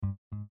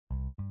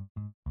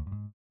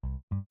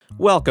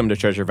Welcome to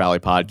Treasure Valley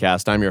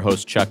Podcast. I'm your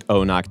host, Chuck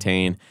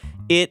O'Noctane.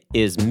 It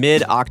is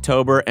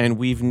mid-October, and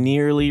we've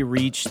nearly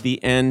reached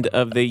the end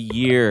of the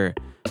year.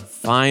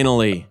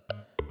 Finally,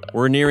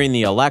 we're nearing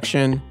the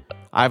election.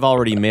 I've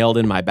already mailed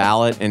in my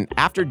ballot, and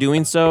after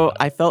doing so,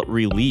 I felt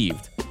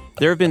relieved.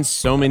 There have been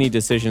so many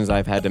decisions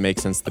I've had to make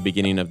since the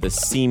beginning of this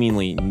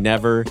seemingly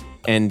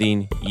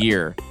never-ending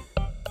year.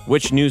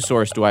 Which news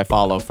source do I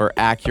follow for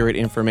accurate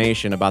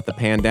information about the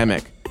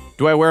pandemic?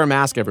 Do I wear a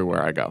mask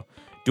everywhere I go?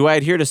 Do I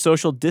adhere to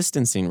social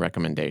distancing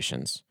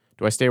recommendations?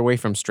 Do I stay away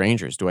from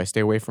strangers? Do I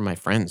stay away from my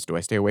friends? Do I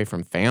stay away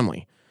from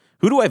family?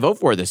 Who do I vote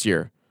for this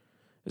year?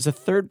 Is a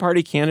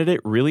third-party candidate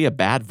really a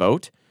bad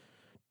vote?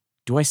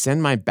 Do I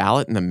send my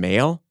ballot in the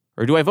mail?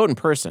 Or do I vote in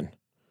person?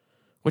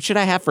 What should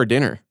I have for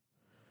dinner?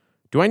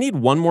 Do I need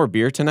one more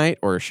beer tonight,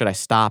 or should I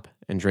stop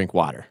and drink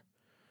water?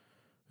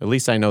 At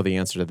least I know the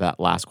answer to that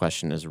last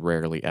question is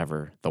rarely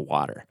ever the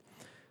water.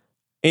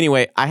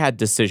 Anyway, I had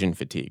decision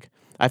fatigue.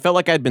 I felt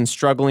like I'd been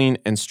struggling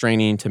and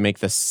straining to make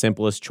the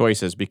simplest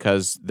choices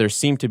because there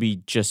seemed to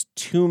be just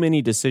too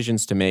many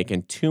decisions to make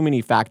and too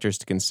many factors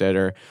to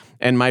consider,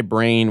 and my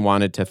brain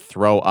wanted to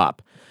throw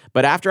up.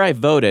 But after I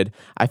voted,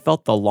 I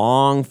felt the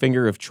long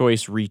finger of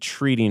choice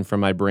retreating from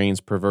my brain's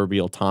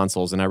proverbial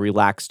tonsils, and I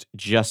relaxed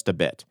just a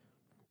bit.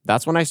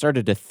 That's when I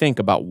started to think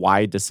about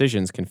why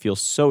decisions can feel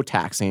so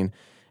taxing,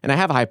 and I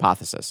have a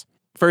hypothesis.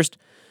 First,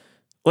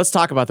 let's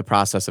talk about the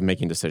process of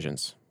making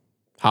decisions.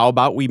 How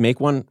about we make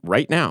one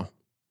right now?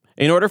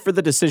 In order for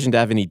the decision to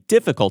have any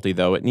difficulty,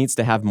 though, it needs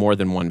to have more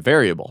than one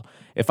variable.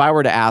 If I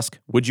were to ask,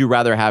 would you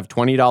rather have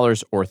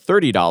 $20 or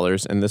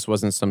 $30, and this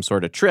wasn't some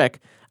sort of trick,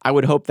 I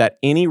would hope that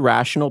any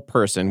rational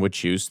person would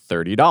choose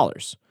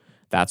 $30.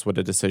 That's what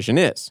a decision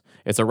is.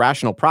 It's a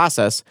rational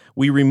process.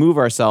 We remove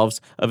ourselves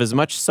of as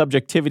much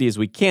subjectivity as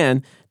we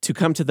can to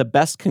come to the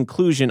best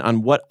conclusion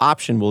on what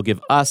option will give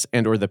us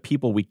and or the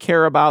people we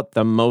care about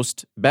the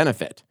most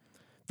benefit.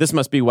 This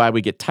must be why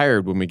we get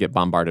tired when we get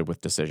bombarded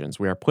with decisions.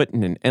 We are put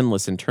in an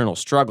endless internal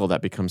struggle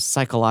that becomes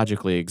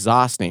psychologically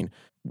exhausting.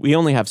 We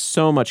only have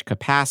so much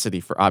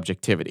capacity for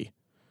objectivity.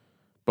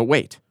 But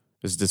wait,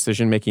 is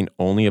decision-making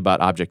only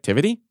about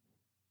objectivity?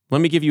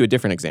 Let me give you a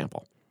different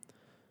example.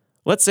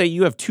 Let's say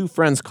you have two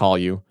friends call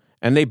you,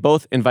 and they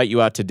both invite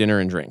you out to dinner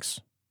and drinks,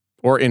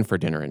 or in for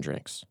dinner and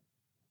drinks,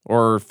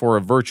 or for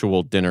a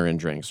virtual dinner and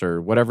drinks,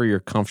 or whatever you're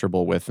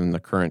comfortable with in the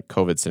current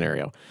COVID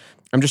scenario.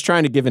 I'm just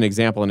trying to give an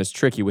example, and it's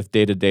tricky with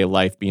day-to-day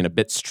life being a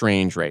bit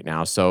strange right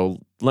now, so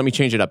let me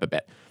change it up a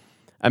bit.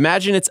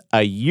 Imagine it's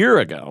a year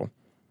ago,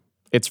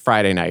 it's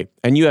Friday night,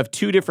 and you have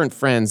two different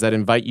friends that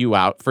invite you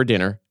out for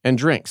dinner and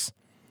drinks.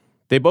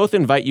 They both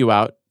invite you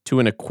out to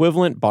an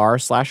equivalent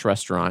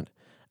bar/restaurant,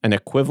 an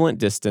equivalent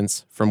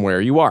distance from where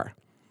you are.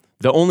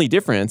 The only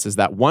difference is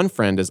that one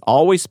friend is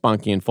always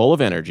spunky and full of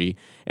energy,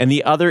 and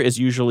the other is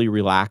usually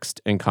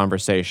relaxed and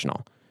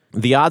conversational.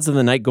 The odds of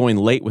the night going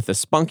late with the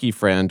spunky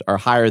friend are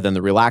higher than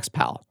the relaxed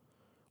pal.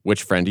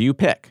 Which friend do you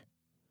pick?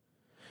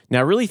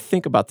 Now really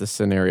think about this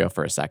scenario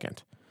for a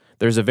second.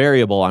 There's a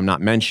variable I'm not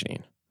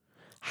mentioning.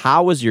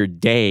 How was your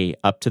day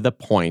up to the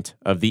point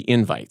of the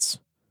invites?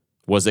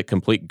 Was it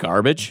complete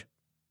garbage?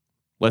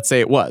 Let's say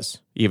it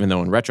was, even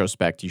though in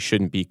retrospect you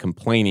shouldn't be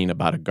complaining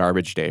about a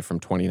garbage day from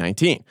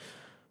 2019.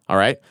 All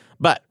right?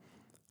 But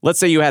let's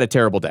say you had a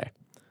terrible day.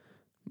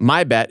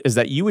 My bet is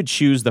that you would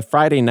choose the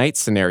Friday night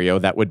scenario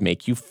that would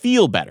make you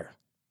feel better,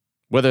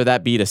 whether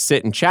that be to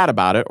sit and chat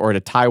about it or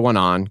to tie one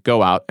on,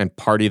 go out, and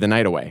party the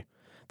night away.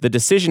 The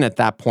decision at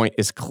that point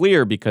is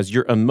clear because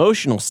your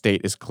emotional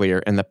state is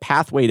clear and the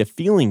pathway to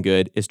feeling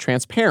good is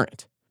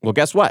transparent. Well,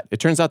 guess what? It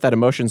turns out that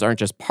emotions aren't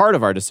just part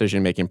of our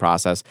decision-making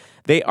process.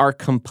 They are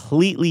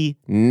completely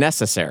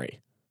necessary.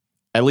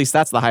 At least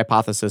that's the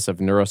hypothesis of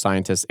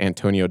neuroscientist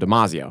Antonio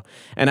Damasio.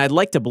 And I'd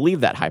like to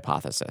believe that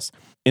hypothesis.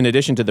 In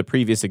addition to the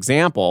previous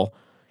example,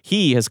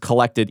 he has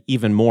collected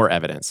even more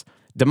evidence.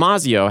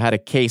 Damasio had a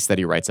case that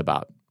he writes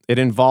about. It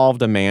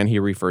involved a man he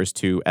refers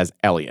to as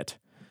Elliot.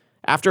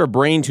 After a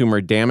brain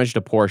tumor damaged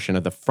a portion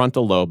of the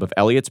frontal lobe of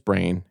Elliot's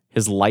brain,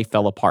 his life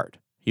fell apart.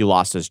 He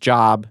lost his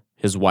job,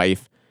 his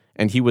wife,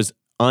 and he was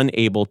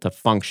unable to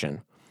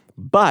function.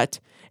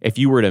 But if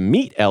you were to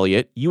meet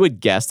Elliot, you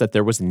would guess that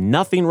there was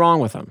nothing wrong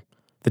with him.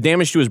 The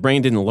damage to his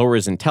brain didn't lower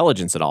his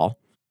intelligence at all.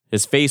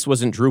 His face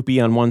wasn't droopy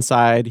on one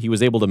side. He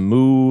was able to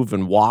move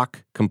and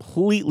walk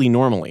completely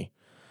normally.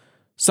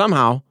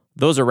 Somehow,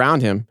 those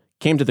around him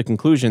came to the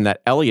conclusion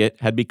that Elliot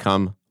had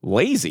become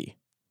lazy.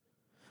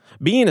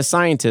 Being a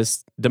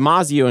scientist,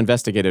 Damasio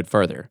investigated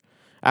further.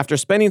 After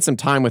spending some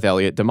time with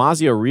Elliot,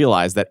 Damasio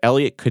realized that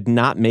Elliot could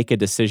not make a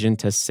decision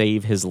to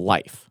save his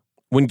life.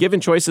 When given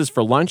choices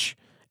for lunch,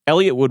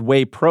 Elliot would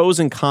weigh pros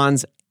and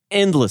cons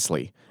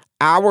endlessly.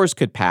 Hours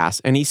could pass,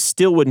 and he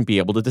still wouldn't be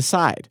able to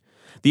decide.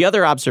 The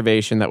other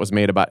observation that was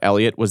made about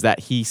Elliot was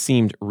that he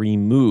seemed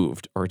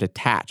removed or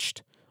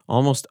detached,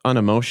 almost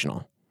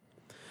unemotional.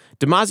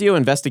 Damasio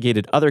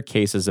investigated other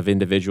cases of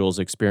individuals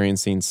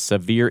experiencing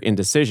severe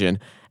indecision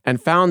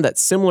and found that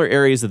similar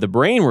areas of the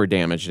brain were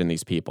damaged in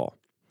these people.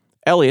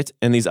 Elliot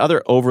and these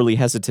other overly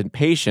hesitant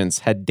patients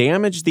had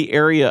damaged the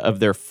area of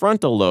their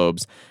frontal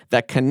lobes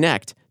that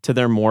connect to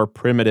their more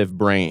primitive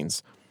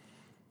brains.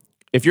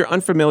 If you're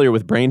unfamiliar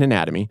with brain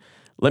anatomy,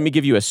 let me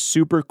give you a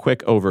super quick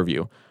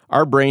overview.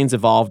 Our brains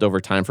evolved over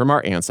time from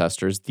our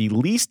ancestors. The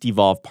least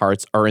evolved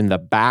parts are in the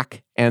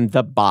back and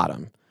the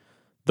bottom.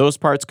 Those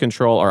parts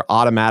control our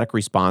automatic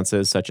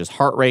responses such as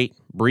heart rate,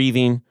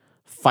 breathing,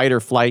 fight or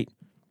flight.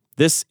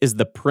 This is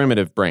the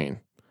primitive brain.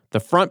 The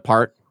front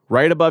part,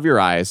 right above your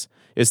eyes,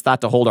 is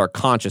thought to hold our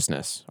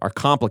consciousness, our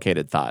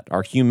complicated thought,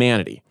 our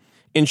humanity.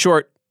 In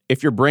short,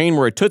 if your brain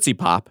were a Tootsie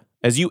Pop,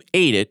 as you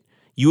ate it,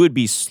 you would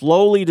be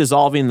slowly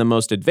dissolving the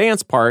most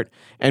advanced part,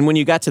 and when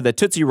you got to the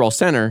Tootsie Roll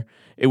center,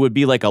 it would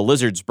be like a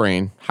lizard's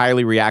brain,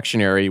 highly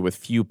reactionary with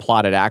few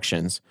plotted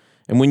actions.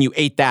 And when you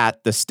ate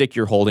that, the stick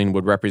you're holding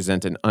would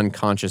represent an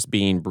unconscious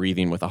being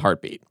breathing with a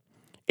heartbeat.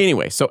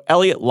 Anyway, so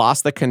Elliot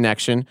lost the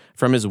connection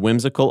from his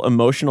whimsical,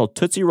 emotional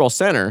Tootsie Roll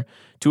center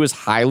to his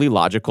highly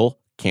logical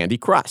candy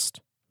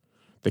crust.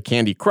 The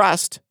candy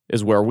crust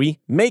is where we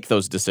make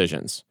those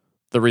decisions.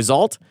 The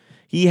result?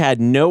 He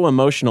had no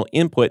emotional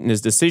input in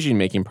his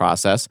decision-making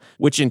process,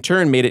 which in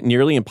turn made it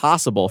nearly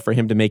impossible for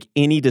him to make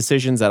any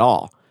decisions at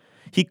all.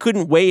 He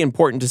couldn't weigh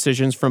important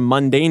decisions from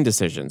mundane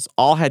decisions.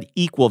 All had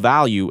equal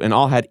value and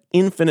all had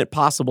infinite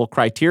possible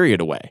criteria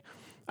to weigh.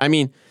 I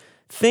mean,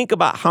 think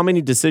about how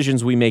many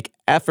decisions we make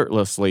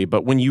effortlessly,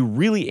 but when you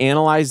really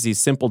analyze these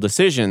simple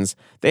decisions,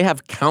 they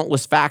have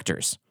countless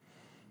factors.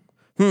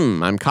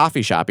 I'm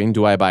coffee shopping.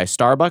 Do I buy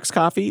Starbucks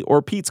coffee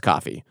or Peet's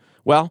coffee?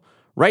 Well,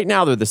 right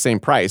now they're the same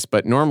price,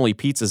 but normally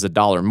Peet's is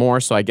 $1 more,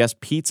 so I guess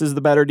Peet's is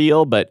the better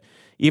deal, but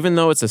even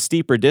though it's a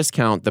steeper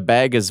discount, the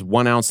bag is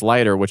 1 ounce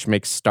lighter, which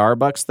makes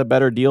Starbucks the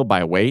better deal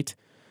by weight.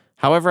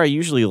 However, I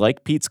usually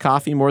like Peet's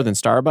coffee more than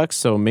Starbucks,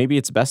 so maybe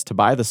it's best to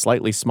buy the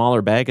slightly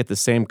smaller bag at the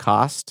same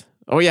cost.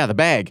 Oh yeah, the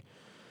bag.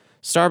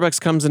 Starbucks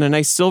comes in a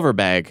nice silver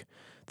bag.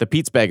 The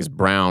Peet's bag is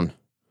brown.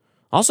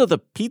 Also, the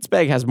Peet's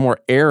bag has more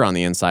air on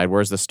the inside,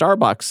 whereas the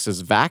Starbucks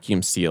is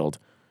vacuum sealed.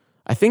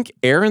 I think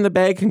air in the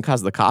bag can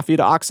cause the coffee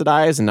to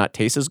oxidize and not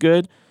taste as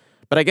good,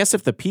 but I guess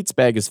if the Peet's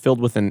bag is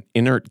filled with an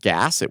inert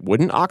gas, it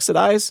wouldn't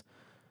oxidize.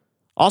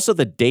 Also,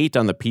 the date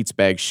on the Peet's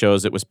bag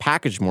shows it was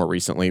packaged more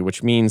recently,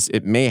 which means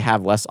it may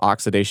have less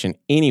oxidation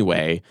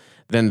anyway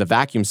than the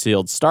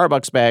vacuum-sealed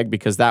Starbucks bag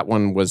because that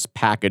one was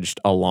packaged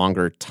a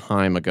longer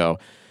time ago.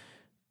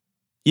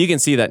 You can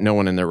see that no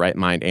one in their right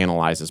mind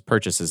analyzes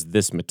purchases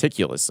this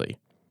meticulously,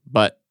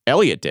 but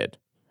Elliot did,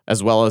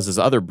 as well as his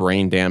other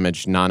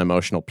brain-damaged,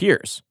 non-emotional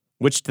peers,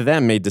 which to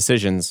them made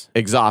decisions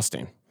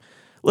exhausting.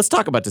 Let's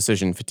talk about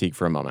decision fatigue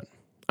for a moment.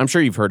 I'm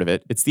sure you've heard of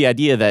it. It's the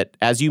idea that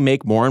as you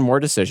make more and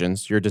more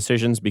decisions, your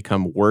decisions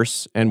become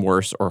worse and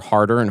worse or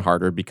harder and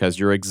harder because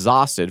you're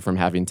exhausted from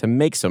having to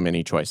make so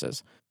many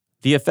choices.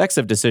 The effects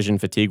of decision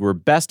fatigue were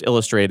best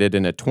illustrated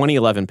in a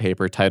 2011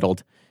 paper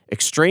titled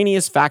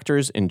Extraneous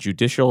Factors in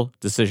Judicial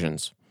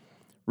Decisions.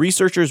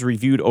 Researchers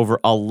reviewed over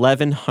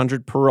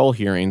 1,100 parole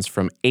hearings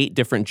from 8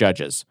 different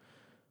judges.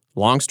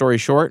 Long story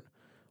short,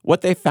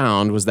 what they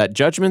found was that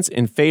judgments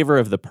in favor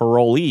of the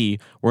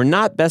parolee were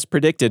not best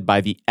predicted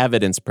by the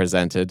evidence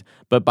presented,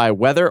 but by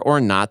whether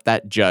or not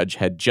that judge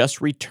had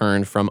just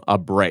returned from a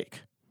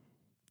break.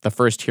 The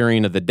first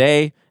hearing of the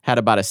day had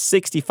about a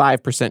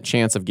 65%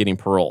 chance of getting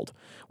paroled,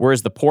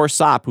 whereas the poor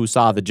sop who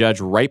saw the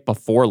judge right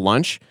before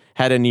lunch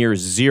had a near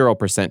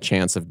 0%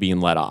 chance of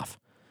being let off.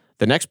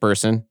 The next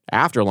person,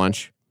 after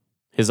lunch,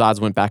 his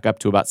odds went back up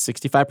to about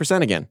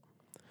 65% again.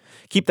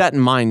 Keep that in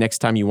mind next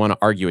time you want to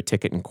argue a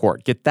ticket in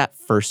court. Get that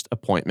first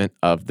appointment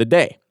of the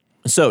day.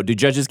 So, do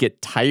judges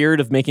get tired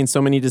of making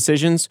so many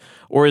decisions,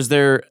 or is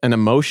there an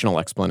emotional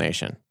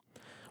explanation?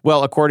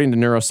 Well, according to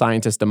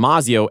neuroscientist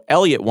Damasio,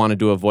 Elliot wanted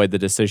to avoid the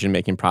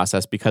decision-making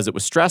process because it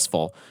was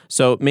stressful,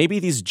 so maybe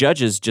these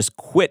judges just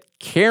quit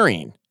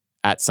caring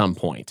at some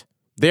point.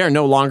 They are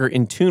no longer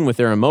in tune with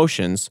their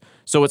emotions,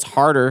 so it's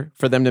harder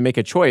for them to make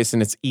a choice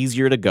and it's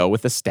easier to go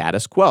with the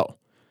status quo.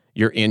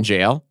 You're in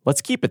jail,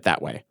 let's keep it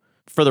that way.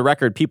 For the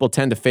record, people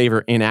tend to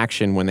favor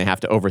inaction when they have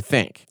to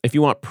overthink. If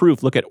you want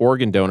proof, look at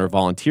organ donor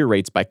volunteer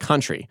rates by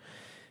country.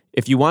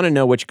 If you want to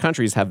know which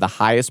countries have the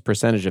highest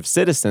percentage of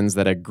citizens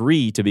that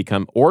agree to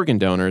become organ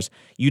donors,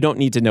 you don't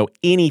need to know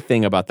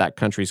anything about that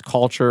country's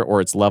culture or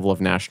its level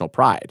of national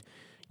pride.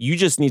 You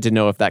just need to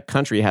know if that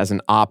country has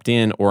an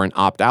opt-in or an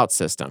opt-out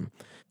system.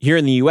 Here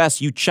in the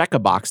US, you check a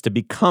box to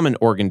become an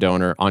organ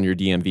donor on your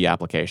DMV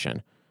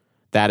application.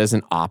 That is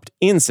an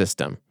opt-in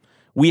system.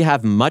 We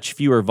have much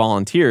fewer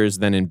volunteers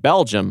than in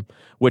Belgium,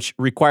 which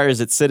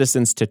requires its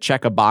citizens to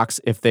check a box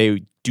if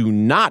they do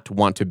not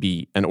want to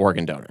be an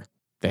organ donor.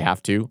 They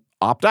have to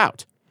opt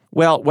out.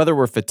 Well, whether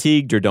we're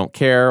fatigued or don't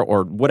care,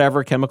 or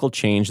whatever chemical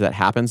change that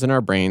happens in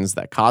our brains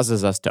that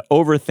causes us to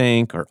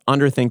overthink or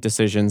underthink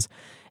decisions,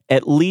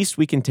 at least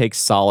we can take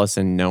solace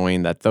in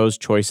knowing that those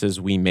choices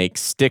we make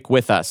stick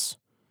with us.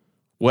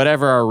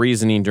 Whatever our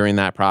reasoning during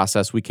that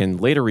process, we can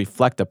later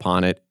reflect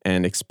upon it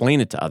and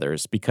explain it to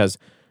others because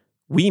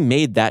we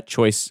made that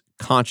choice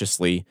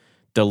consciously,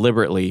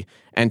 deliberately,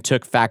 and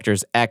took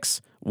factors X,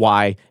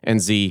 Y,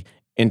 and Z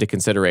into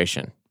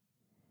consideration.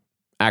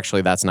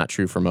 Actually, that's not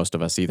true for most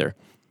of us either.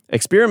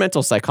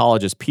 Experimental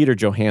psychologist Peter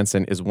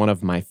Johansson is one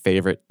of my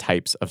favorite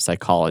types of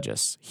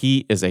psychologists.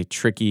 He is a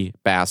tricky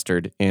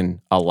bastard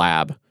in a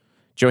lab.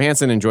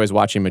 Johansson enjoys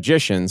watching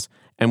magicians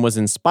and was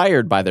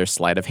inspired by their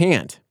sleight of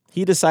hand.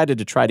 He decided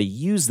to try to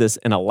use this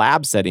in a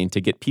lab setting to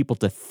get people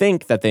to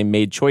think that they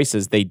made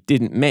choices they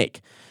didn't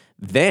make.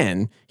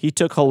 Then he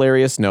took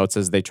hilarious notes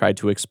as they tried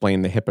to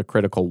explain the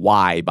hypocritical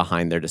why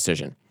behind their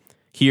decision.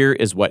 Here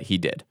is what he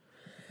did.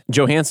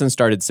 Johansson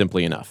started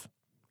simply enough.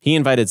 He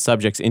invited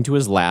subjects into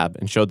his lab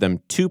and showed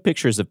them 2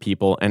 pictures of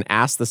people and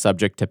asked the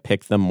subject to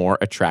pick the more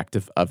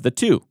attractive of the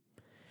 2.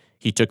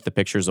 He took the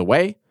pictures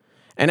away,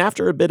 and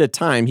after a bit of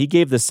time, he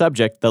gave the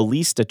subject the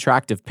least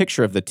attractive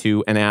picture of the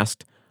 2 and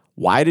asked,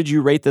 "Why did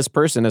you rate this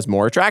person as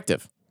more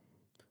attractive?"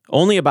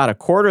 Only about a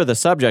quarter of the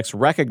subjects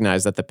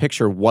recognized that the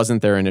picture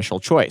wasn't their initial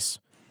choice.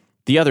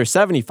 The other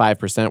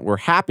 75% were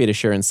happy to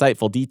share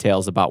insightful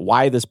details about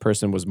why this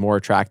person was more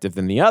attractive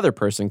than the other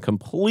person,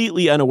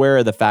 completely unaware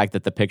of the fact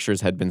that the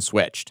pictures had been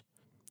switched.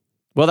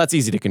 Well, that's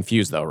easy to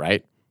confuse though,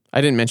 right?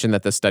 I didn't mention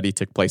that this study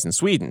took place in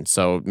Sweden,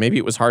 so maybe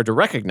it was hard to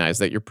recognize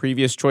that your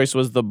previous choice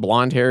was the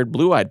blonde-haired,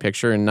 blue-eyed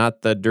picture and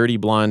not the dirty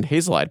blonde,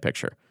 hazel-eyed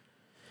picture.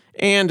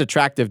 And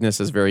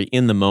attractiveness is very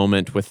in the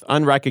moment. With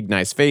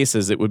unrecognized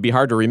faces, it would be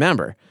hard to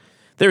remember.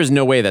 There is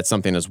no way that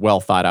something as well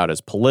thought out as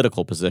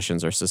political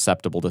positions are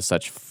susceptible to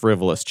such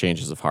frivolous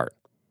changes of heart.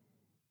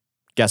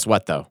 Guess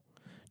what, though?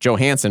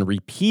 Johansson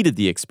repeated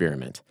the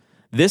experiment,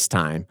 this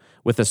time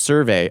with a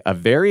survey of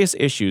various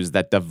issues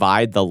that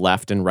divide the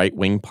left and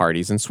right-wing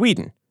parties in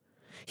Sweden.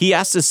 He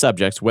asked his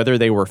subjects whether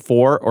they were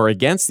for or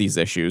against these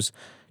issues,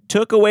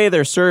 took away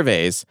their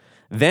surveys,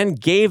 then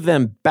gave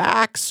them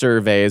back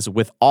surveys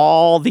with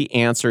all the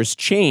answers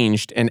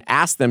changed and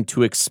asked them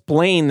to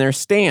explain their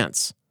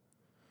stance.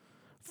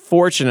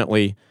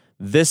 Fortunately,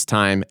 this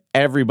time,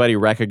 everybody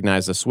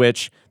recognized the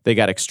switch. They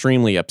got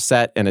extremely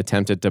upset and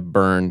attempted to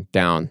burn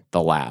down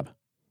the lab.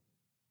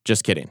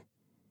 Just kidding.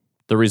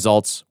 The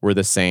results were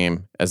the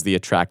same as the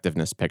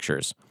attractiveness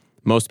pictures.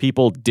 Most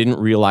people didn't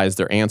realize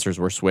their answers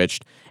were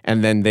switched,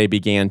 and then they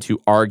began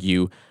to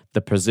argue the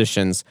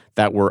positions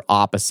that were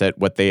opposite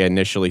what they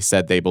initially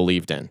said they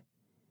believed in.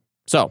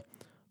 So,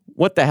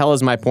 what the hell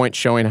is my point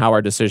showing how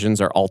our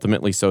decisions are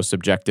ultimately so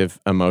subjective,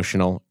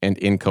 emotional, and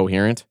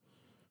incoherent?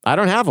 I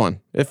don't have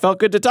one. It felt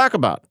good to talk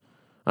about.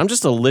 I'm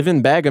just a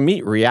living bag of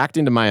meat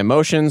reacting to my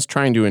emotions,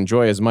 trying to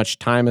enjoy as much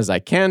time as I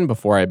can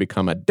before I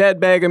become a dead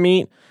bag of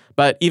meat.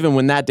 But even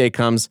when that day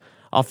comes,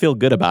 I'll feel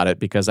good about it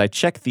because I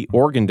checked the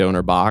organ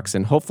donor box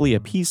and hopefully a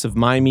piece of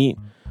my meat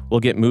will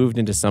get moved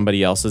into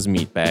somebody else's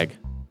meat bag.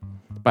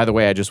 By the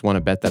way, I just want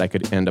to bet that I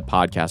could end a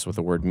podcast with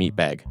the word meat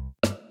bag.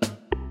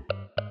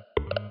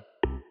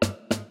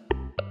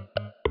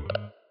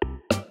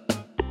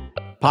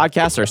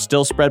 Podcasts are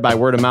still spread by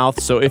word of mouth,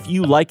 so if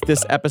you like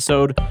this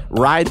episode,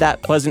 ride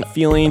that pleasant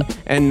feeling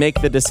and make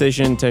the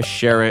decision to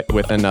share it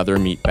with another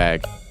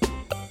meatbag.